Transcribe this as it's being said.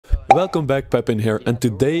Welcome back, Pepin here, and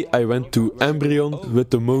today I went to Embryon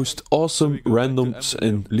with the most awesome randoms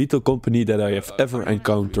in Lethal Company that I have ever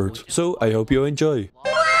encountered. So I hope you enjoy.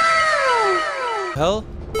 Hell?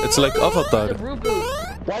 It's like Avatar.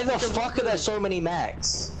 Why the fuck are there so many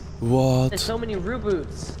mechs? What? There's so many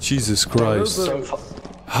reboots. Jesus Christ.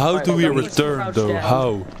 How do we return though?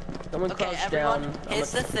 How? Okay, everyone,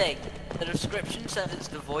 here's the thing. The description says it's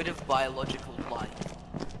devoid of biological life.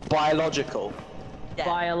 Biological? Yeah,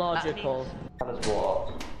 Biological. That is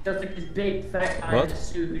what? Just like this big fat guy in a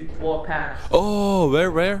suit who walked past. Oh, where?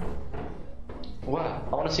 Where? I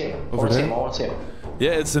wanna see him. Over there? I wanna see him.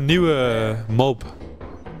 Yeah, it's a new mob.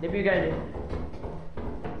 Maybe you guys.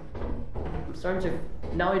 I'm starting to.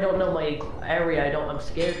 Now I don't know my area. I'm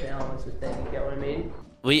scared now. That's the thing. You get what I mean?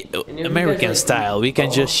 We American style. We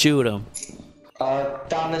can just shoot them.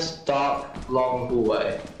 Down this dark, long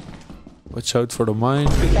hallway. Watch out for the mine.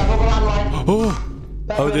 Be careful of the landmine. Oh!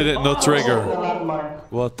 How did it not trigger? The landmine.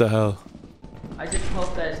 What the hell? I just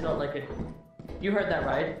hope that it's not like a. You heard that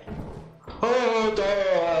right? Oh,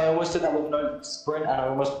 I almost did that with no sprint and I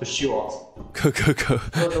almost pushed you off. Go. Go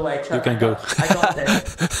the way, You can go. I got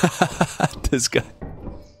this. This guy.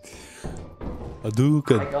 I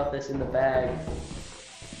Hadouken. got this in the bag.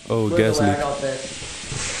 Oh, Go gas the way, I leak. got this.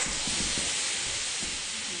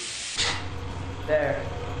 There.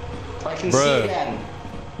 I can Bruh. see again.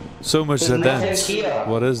 So much There's nothing dance. here.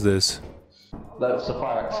 What is this? That's the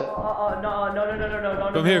fire exit.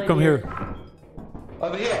 No. Come here.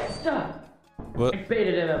 Over here. What? I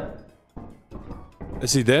baited him.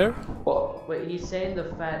 Is he there? What? Wait, he's saying the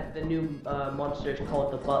new monster is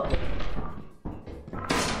called the Butler.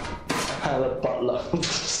 The butler.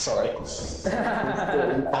 Sorry.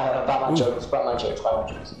 Batman jokes.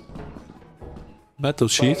 Metal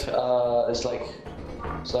sheet? It's like.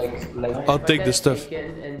 Like I'll take the stuff.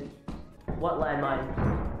 And what landmine?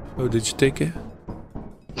 Oh, did you take it?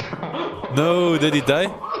 No, did he die?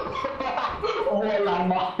 Oh,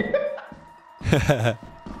 landmine.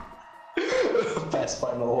 Best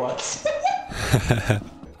final words.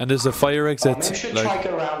 And there's a fire exit. Maybe we should try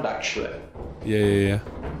go around actually. Yeah.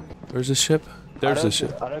 Where's the ship? There's the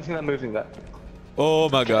ship. I don't think they're moving that. Oh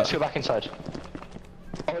my god. Let's go back inside.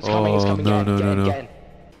 Oh, it's coming, it's coming. No. Get in.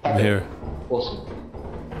 I'm here. Awesome.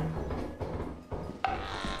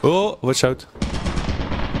 Oh, watch out.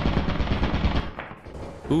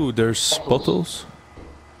 Ooh, there's bottles.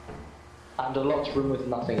 And a locked room with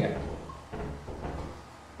nothing in.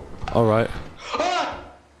 Alright. Ah!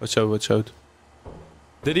 Watch out.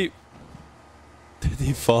 Did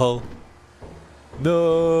he fall?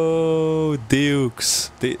 No, Dukes.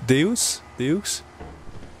 Deus?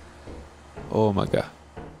 Oh my god.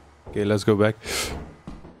 Okay, let's go back.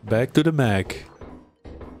 Back to the mag.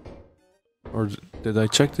 Or did I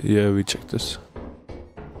check? Yeah, we checked this.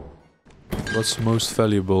 What's most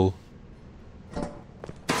valuable?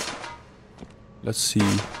 Let's see.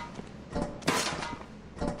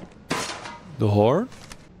 The horn?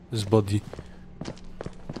 His body.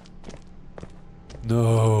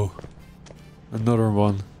 No. Another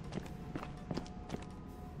one.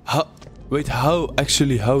 How? Wait, how?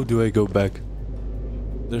 Actually, how do I go back?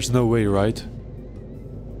 There's no way, right?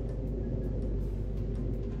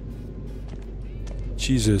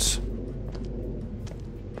 Jesus.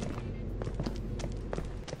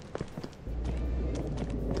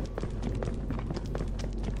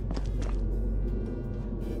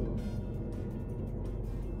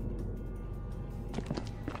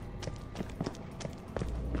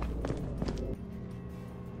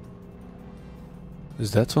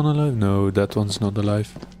 Is that one alive? No, that one's not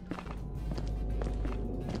alive.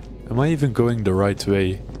 Am I even going the right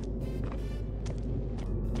way?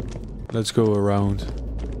 Let's go around.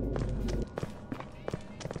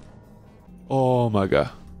 Oh my god.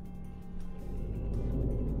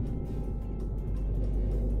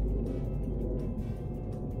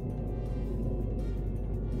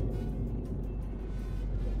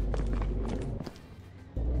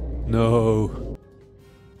 No.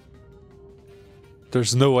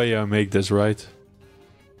 There's no way I make this right.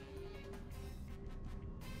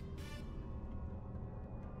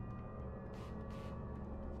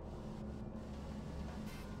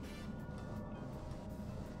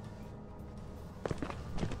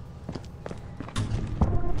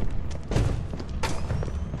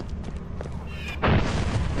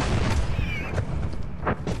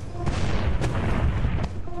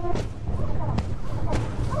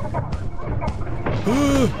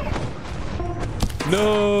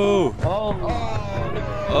 No!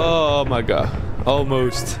 Oh my god.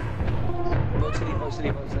 Almost.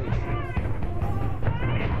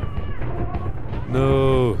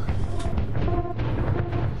 No.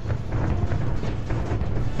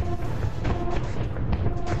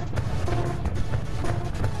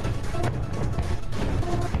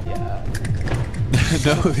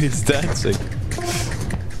 No, he's dancing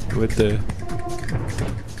with the.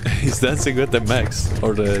 He's dancing with the mechs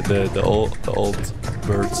or the old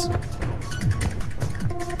birds.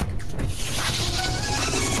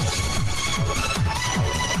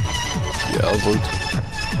 Yeah, I'll vote.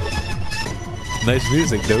 Nice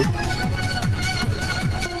music though.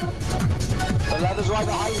 The ladder's right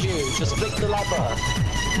behind you. Just flick the ladder.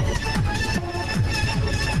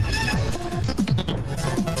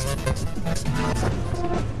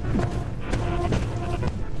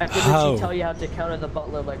 I could literally tell you how to counter the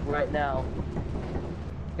butler like right now.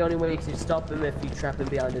 The only way to stop him if you trap him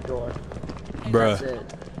behind the door. Bruh. That's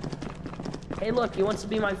it. Hey look, he wants to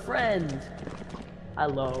be my friend.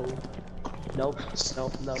 Hello. Nope.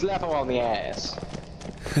 Nope. Nope. Slap him on the ass.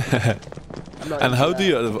 And how do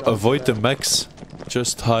you avoid the mechs?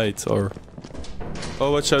 Just hide or...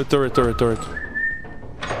 Oh, watch out, turret.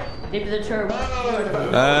 Maybe the turret.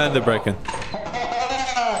 And the bracken.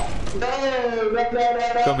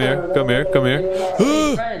 Come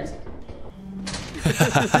here. Friends.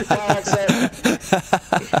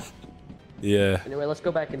 Yeah. Anyway, let's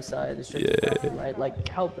go back inside. It's just bathroom, right? Like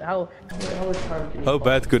how charmed can you How fall?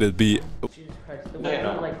 bad could it be? Jesus Christ. The way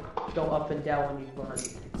you like go up and down when you run,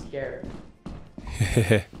 it's scary.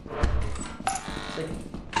 It's like,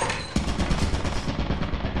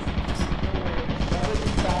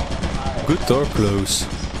 Good door close.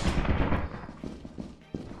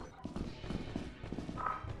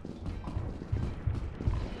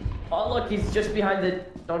 oh look, he's just behind the.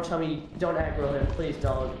 Don't tell me. Don't aggro him, please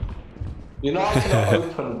don't. You're not gonna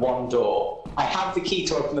open one door. I have the key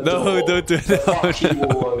to open the door. No, don't do it. Fuck you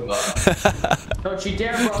all over. Don't you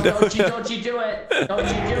dare, bro! Don't you do it! Don't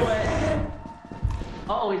you do it!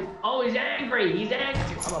 Oh, he's angry! He's angry!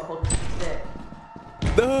 I'm gonna poke his stick.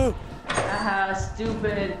 No! Haha,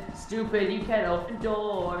 stupid! You can't open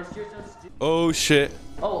doors. You're so stupid. Oh shit.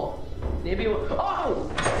 Oh, maybe.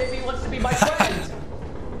 Oh, maybe he wants to be my friend.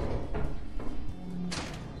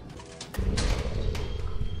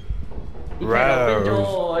 You can't open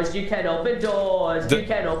doors. You can't open doors. You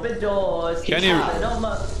can't open doors. Can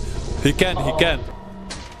you? He can.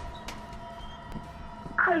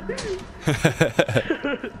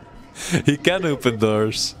 He can open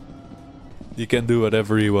doors. He can do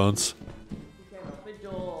whatever he wants.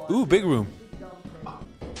 Ooh, big room.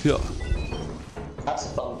 Yeah.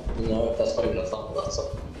 That's fun. No, that's not even a fun. That's a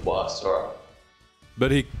worse, alright.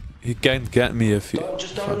 But he can't get me if he.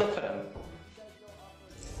 Just don't look at him.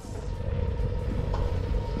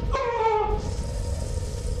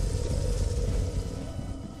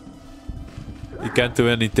 He can't do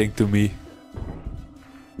anything to me.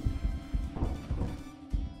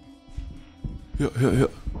 Yeah.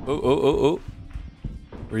 Oh.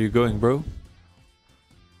 Where are you going, bro?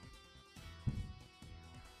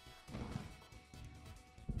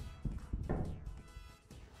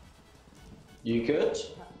 You good?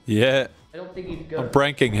 Yeah. I don't think he's good. I'm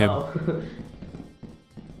pranking him. Oh.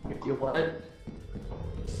 If you want.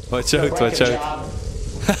 Watch out.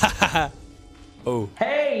 Oh.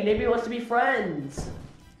 Hey, maybe he wants to be friends.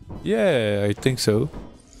 Yeah, I think so.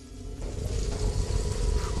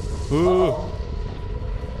 Ooh.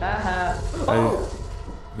 Haha. Oh.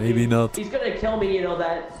 Maybe not. He's gonna kill me, you know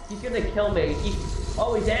that. He's gonna kill me.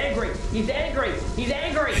 Oh, he's angry. He's angry.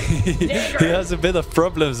 He has a bit of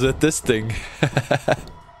problems with this thing.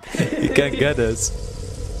 He can't get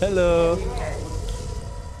us. Hello.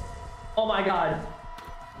 Oh my god.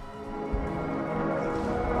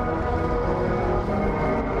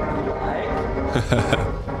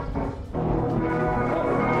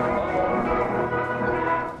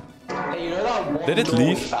 Hey, you know that one Did it door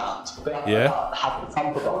leave? we found? Yeah. Had the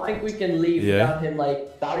thumper I behind. think we can leave Yeah. without him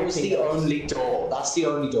like. That was the only door. That's the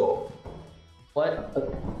only door. What?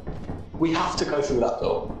 We have to go through that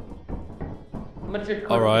door. I'm gonna just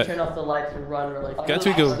Alright. turn off the lights and run really. Can't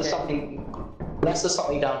we go? Unless there's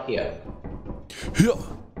something down here. Yeah.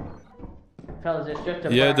 Fellas, it's just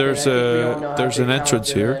a Yeah, bracket. there's I think we all know how there's to an entrance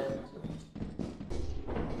counter here. it.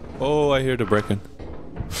 Oh, I hear the bracken.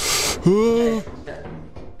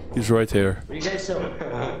 He's right here. What are you guys so?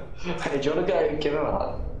 Hey, do you wanna go and give him a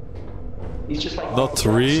hug? He's just like... Not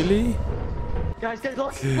really? Guys,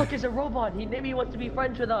 look, it's a robot. Maybe he wants to be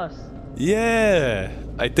friends with us. Yeah,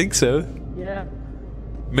 I think so. Yeah.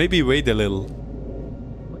 Maybe wait a little.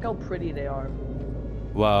 Look how pretty they are.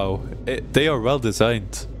 Wow, they are well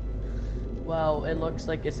designed. Wow, it looks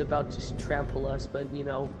like it's about to trample us, but you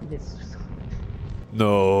know, it's.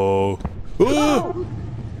 No. Ooh!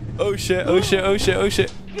 Oh shit! Oh shit! Oh shit! Oh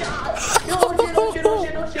shit!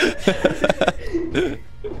 Oh shit!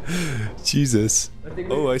 Jesus.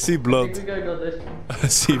 Oh, I see I blood. think we gotta go this. I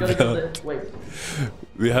see We gotta go blood. this. Wait.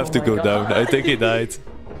 We have Oh to my go God. down. I think he died.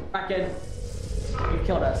 Kraken, you've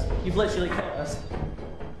killed us. You've literally killed us.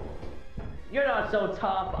 You're not so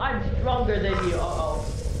tough. I'm stronger than you. Uh-oh.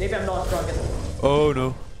 Maybe I'm not strong enough. Oh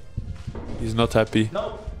no. He's not happy.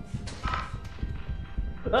 Nope.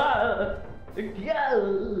 Go.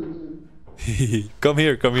 Come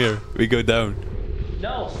here, come here. We go down.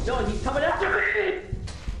 No, he's coming after me!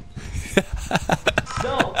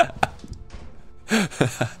 No!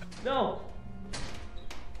 No!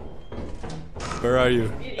 Where are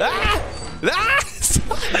you? Ah! Ah!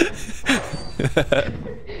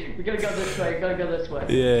 We're gonna go this way,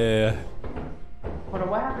 Yeah. Hold on,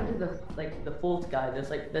 what happened to the fourth guy? There's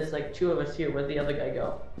like two of us here, where'd the other guy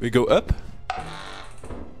go? We go up?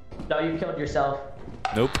 No, you killed yourself.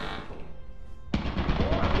 Nope.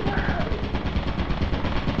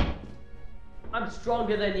 I'm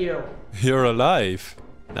stronger than you. You're alive.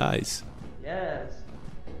 Nice. Yes.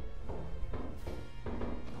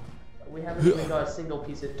 We haven't even got a single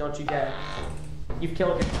piece of, don't you get it? You've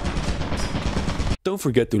killed it. Don't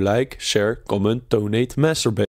forget to like, share, comment, donate, masturbate.